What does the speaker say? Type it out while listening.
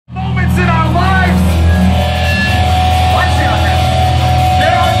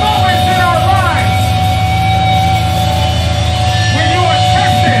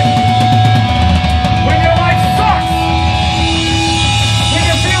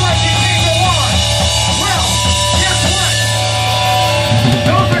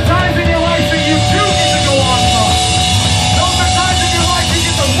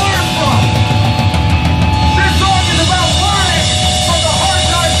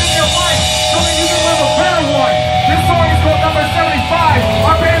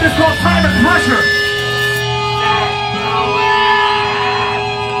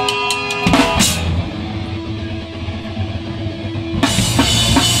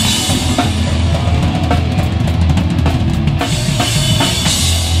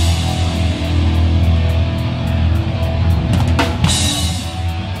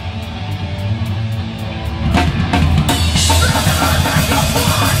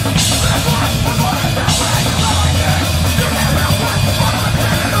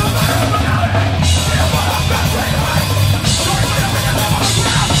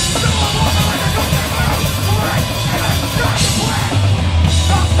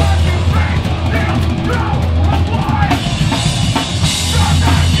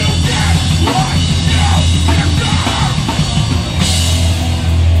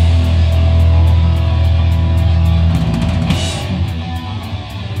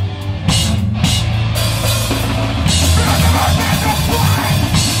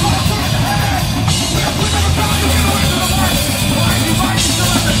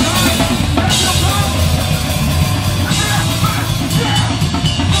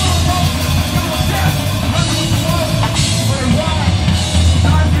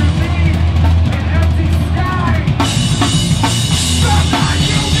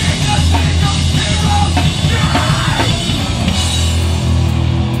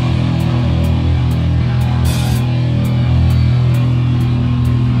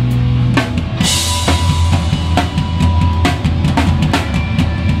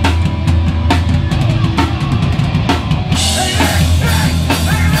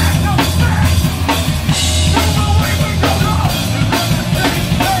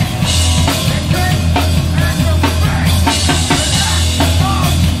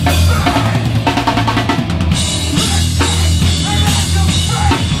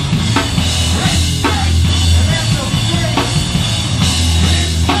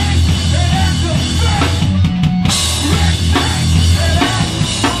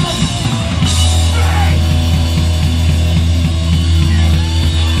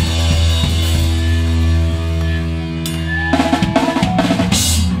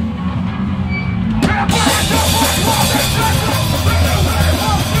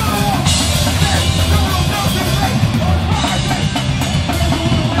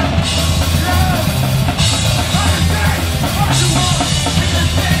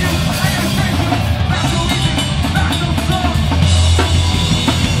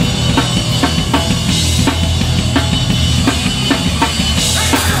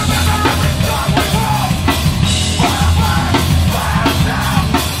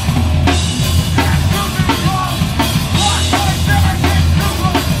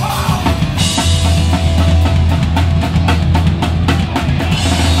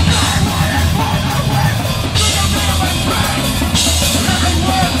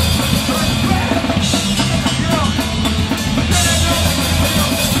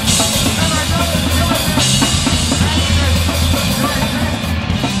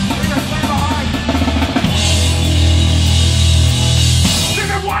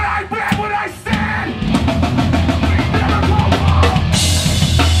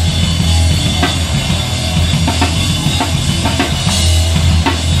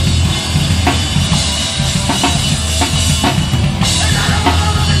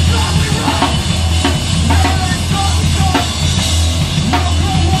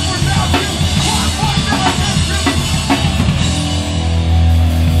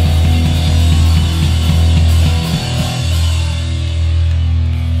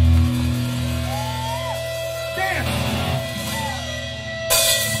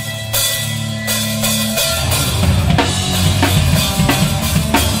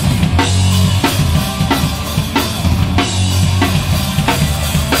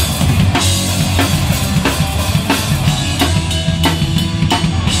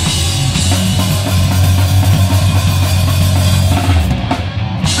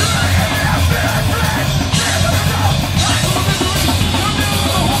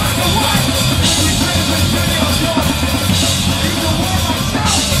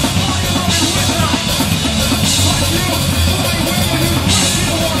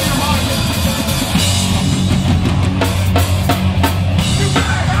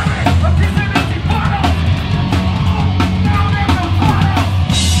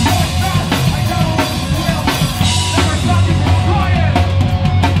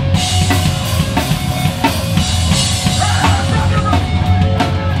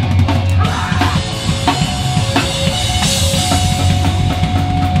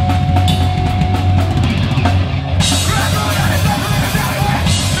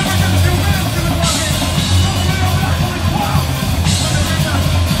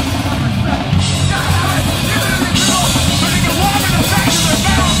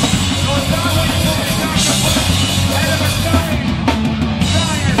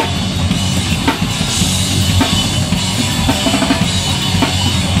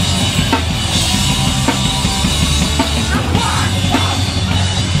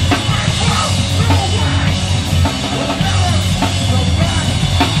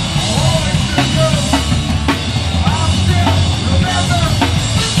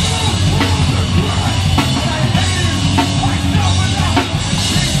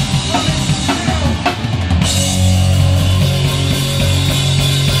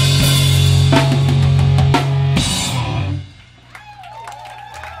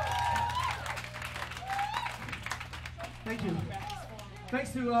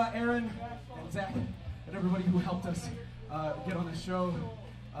to Aaron and Zach and everybody who helped us get on the show.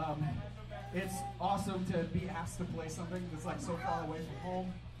 It's awesome to be asked to play something that's like so far away from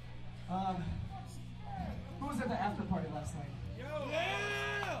home. Who was at the after party last night?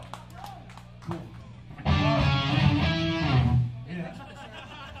 Yeah! Cool. Yeah.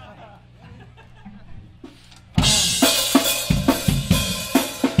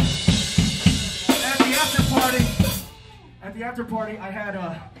 At the after party, I had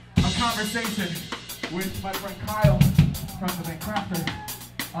a conversation with my friend Kyle from the Vanguard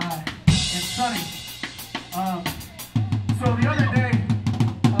and Sonny. So the other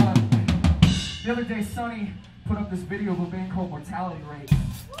day, Sonny put up this video of a band called Mortality Rate.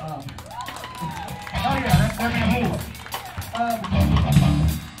 Oh yeah, they're being rules.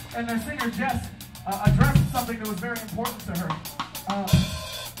 And their singer Jess addressed something that was very important to her.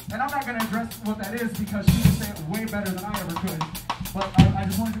 And I'm not going to address what that is because she can say it way better than I ever could. But I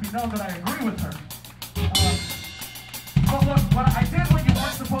just wanted to be known that I agree with her. But look, what I did what you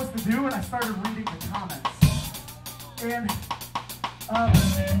weren't supposed to do, and I started reading the comments. And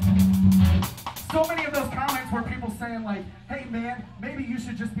so many of those comments were people saying like, hey man, maybe you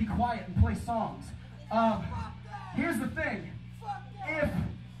should just be quiet and play songs. Here's the thing. If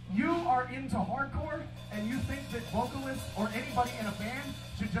you are into hardcore and you think that vocalists or anybody in a band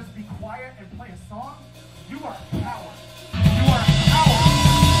should just be quiet and play a song, you are a coward. You are a coward.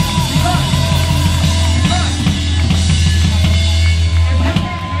 Because if you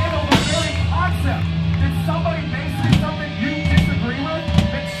can't handle the very concept that somebody may say something you disagree with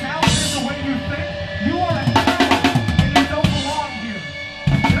that challenges the way you think, you are a coward and you don't belong here.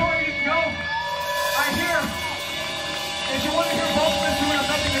 You know where you can go? I hear, if you want to hear vocalists who have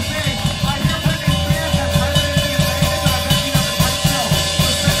nothing to say, I hear Britney Spears has residency in Vegas, and I bet she does a great show. So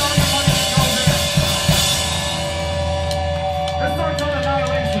spend all your money and go there.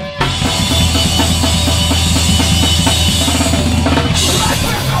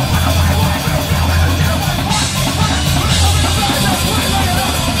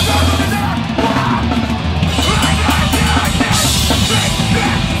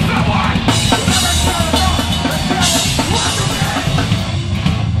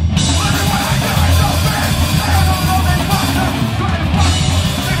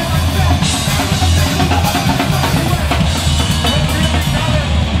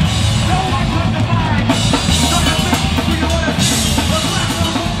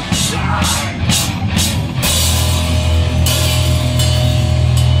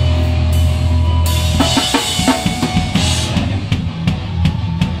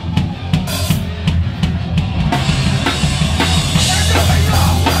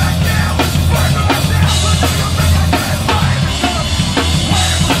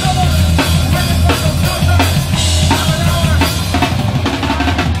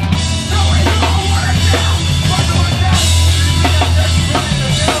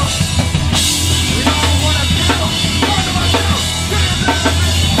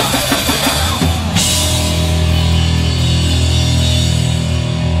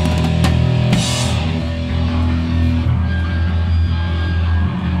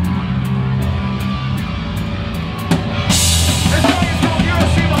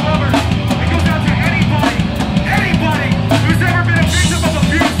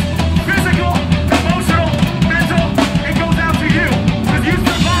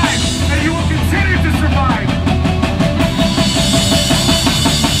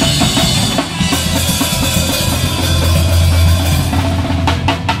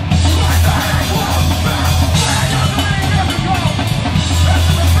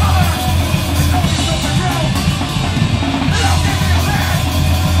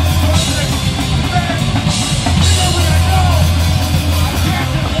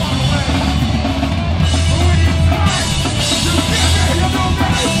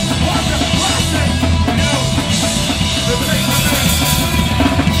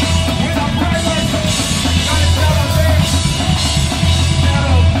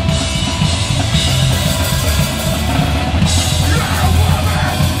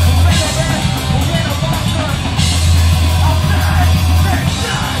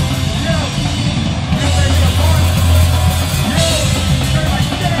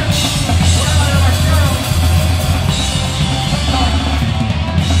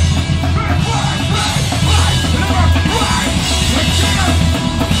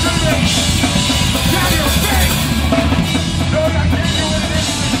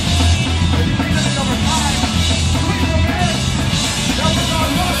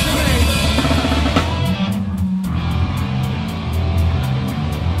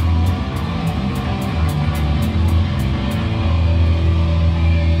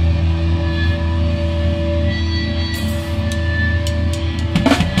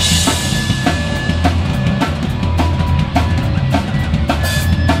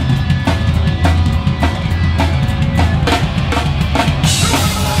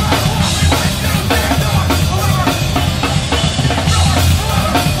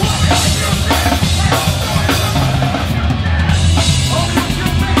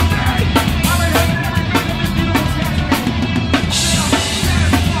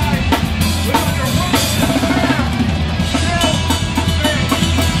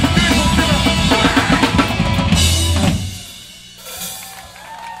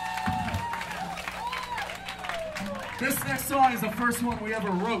 first one we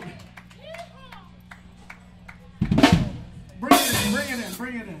ever wrote. Bring it in, bring it in,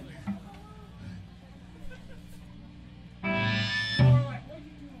 bring it in.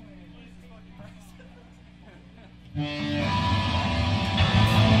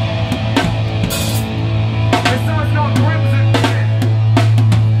 This song's called Crimson Kid.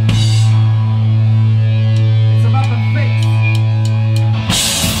 It's about the face.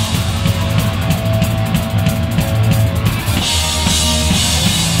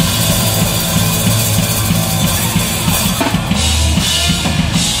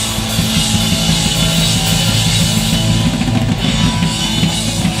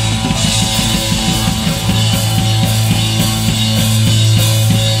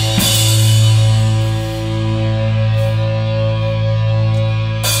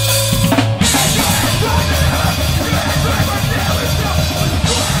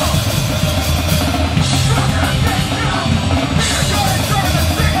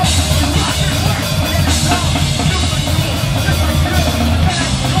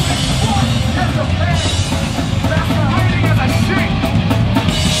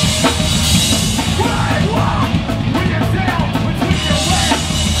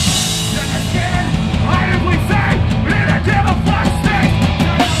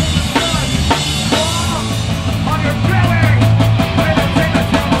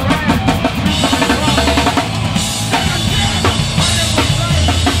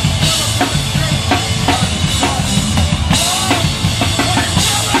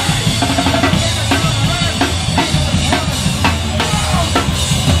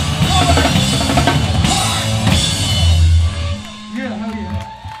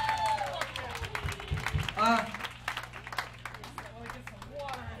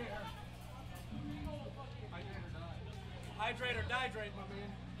 Hydrate or dihydrate, my man.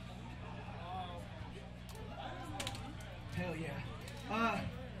 Hell yeah.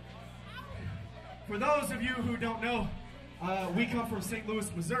 For those of you who don't know, we come from St.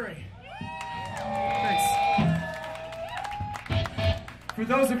 Louis, Missouri. Thanks. For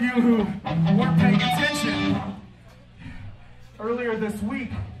those of you who weren't paying attention, earlier this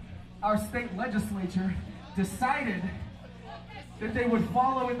week, our state legislature decided that they would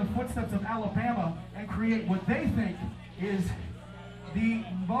follow in the footsteps of Alabama and create what they think is the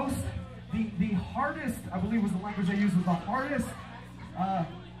hardest, I believe was the language they used, was the hardest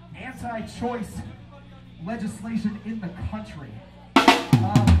anti-choice legislation in the country.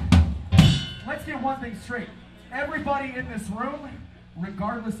 Let's get one thing straight. Everybody in this room,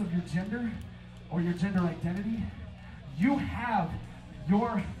 regardless of your gender or your gender identity, you have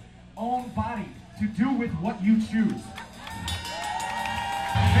your own body to do with what you choose.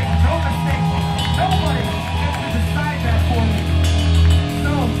 Make no mistake, nobody gets to decide that for you.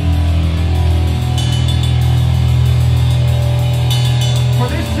 So, for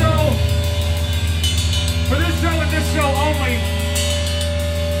this show and this show only,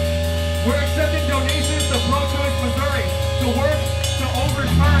 we're accepting donations to Pro-Choice Missouri to work to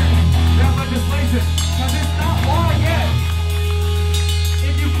overturn that legislation, because it's not law yet.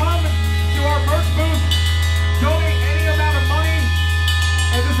 If you come to our merch booth, donate any amount of money,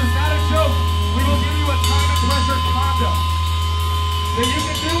 and this is not a joke, we will give you a time and pleasure condom that you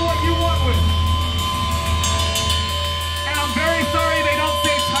can do what you want with. And I'm very sorry they don't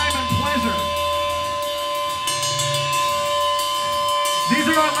say time and pleasure. These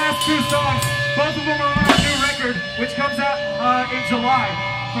are our last two songs. Both of them are on our new record, which comes out in July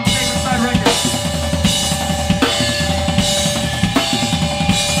from Sacred Side Records. Alright.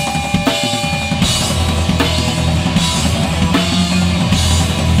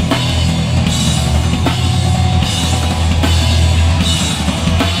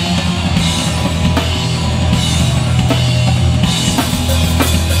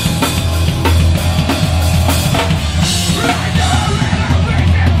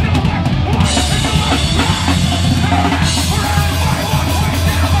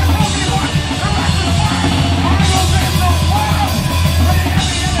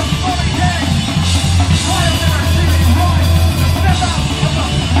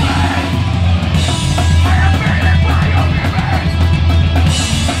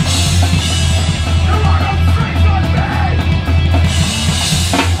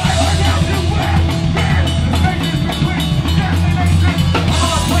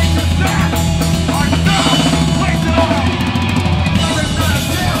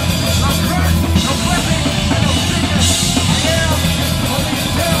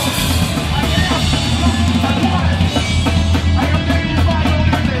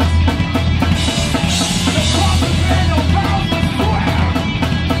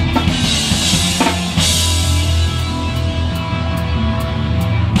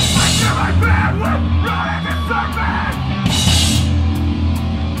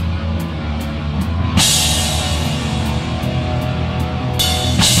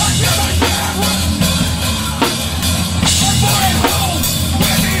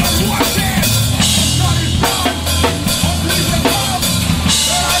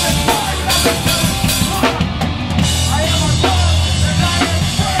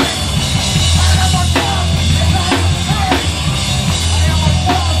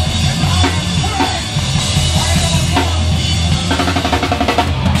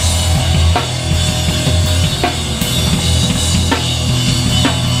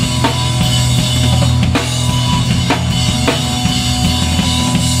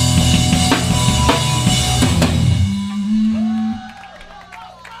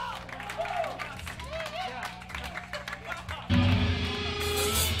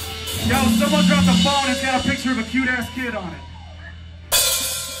 Yo, someone dropped a phone. It's got a picture of a cute ass kid on it.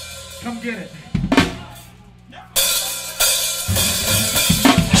 Come get it.